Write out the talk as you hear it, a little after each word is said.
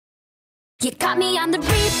You got me on the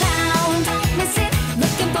rebound, don't miss it.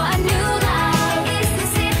 Looking for a new love, is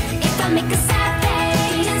this it? If I make a sad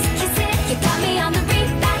face, just kiss it. You got me on the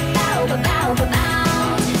rebound,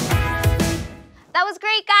 That was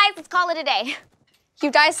great, guys. Let's call it a day. You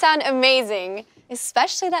guys sound amazing,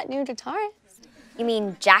 especially that new guitarist. You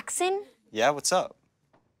mean Jackson? Yeah, what's up?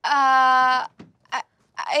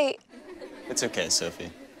 It's okay,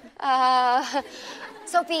 Sophie.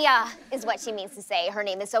 Sophia is what she means to say. Her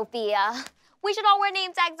name is Sophia. We should all wear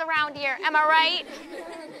name tags around here, am I right?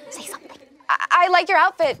 Say something. I like your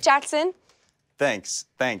outfit, Jackson. Thanks.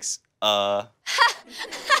 Oh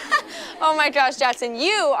my gosh, Jackson,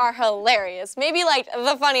 you are hilarious. Maybe like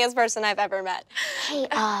the funniest person I've ever met. Hey,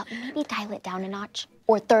 maybe dial it down a notch.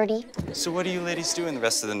 Or 30. So what do you ladies do in the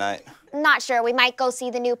rest of the night? Not sure. We might go see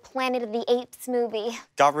the new Planet of the Apes movie.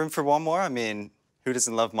 Got room for one more? I mean, who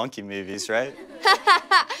doesn't love monkey movies, right?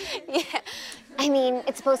 Yeah. I mean,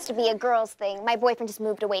 it's supposed to be a girls' thing. My boyfriend just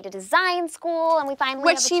moved away to design school, and we finally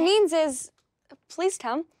What she means is, please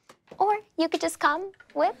come. Or you could just come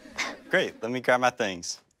with. Great, let me grab my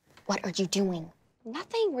things. What are you doing?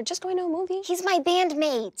 Nothing, we're just going to a movie. He's my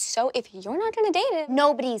bandmate. So if you're not gonna date him.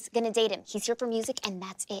 Nobody's gonna date him. He's here for music, and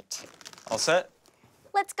that's it. All set?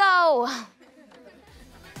 Let's go.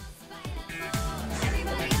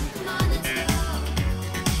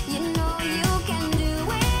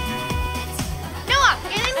 Noah,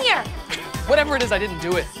 get in here. Whatever it is, I didn't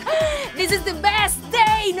do it. This is the best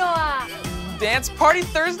day, Noah! Dance party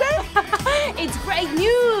Thursday? It's great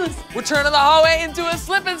news! We're turning the hallway into a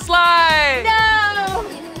slip and slide! No!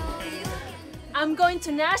 I'm going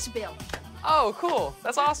to Nashville. Oh, cool.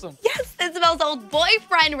 That's awesome. Yes, Isabel's old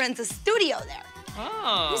boyfriend runs a studio there.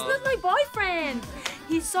 Oh. He's not my boyfriend.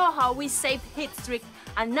 He saw how we saved HitStreak,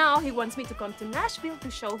 and now he wants me to come to Nashville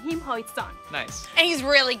to show him how it's done. Nice. And he's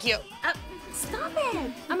really cute. Stop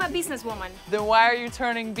it! I'm a businesswoman. Then why are you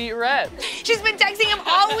turning beet red? She's been texting him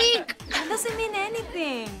all week. That doesn't mean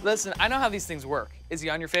anything. Listen, I know how these things work. Is he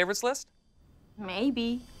on your favorites list?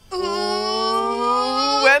 Maybe.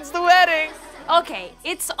 Ooh, when's the wedding? Okay,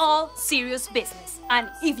 it's all serious business.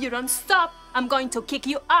 And if you don't stop, I'm going to kick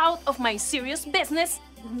you out of my serious business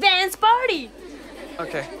dance party.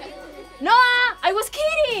 Okay. Noah, I was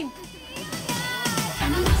kidding.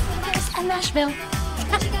 And Nashville.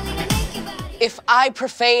 If I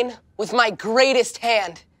profane with my greatest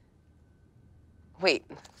hand. Wait,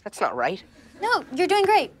 that's not right. No, you're doing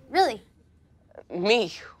great, really.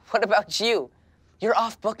 Me? What about you? You're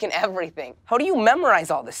off book and everything. How do you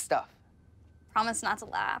memorize all this stuff? Promise not to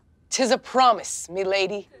laugh. 'Tis a promise, me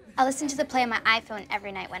lady. I listen to the play on my iPhone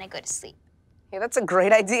every night when I go to sleep. Yeah, that's a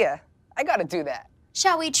great idea. I gotta do that.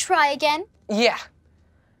 Shall we try again? Yeah.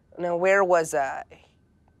 Now, where was I?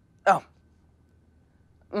 Oh.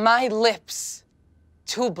 My lips,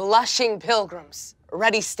 two blushing pilgrims,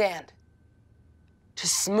 ready stand, to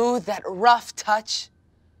smooth that rough touch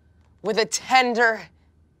with a tender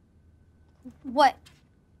What?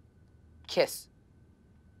 kiss.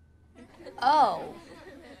 Oh.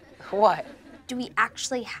 What? Do we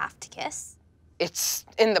actually have to kiss? It's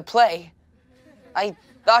in the play. I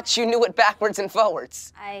thought you knew it backwards and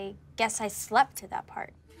forwards. I guess I slept to that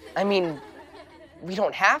part. I mean, we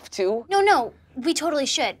don't have to. No, we totally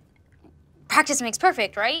should. Practice makes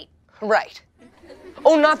perfect, right? Right.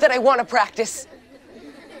 Oh, not that I want to practice.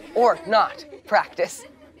 Or not practice.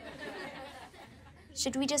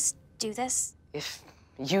 Should we just do this? If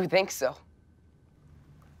you think so.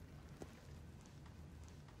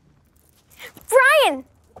 Brian!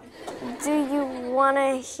 Do you want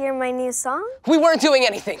to hear my new song? We weren't doing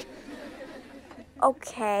anything.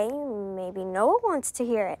 Okay, maybe Noah wants to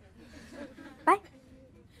hear it. Bye.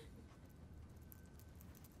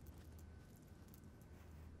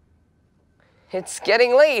 It's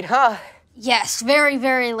getting late, huh? Yes, very,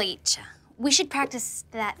 very late. We should practice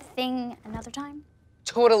that thing another time.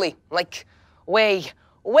 Totally. Like, way,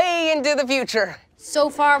 way into the future. So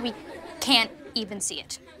far, we can't even see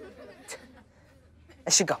it. I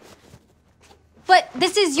should go. But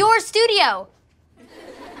this is your studio.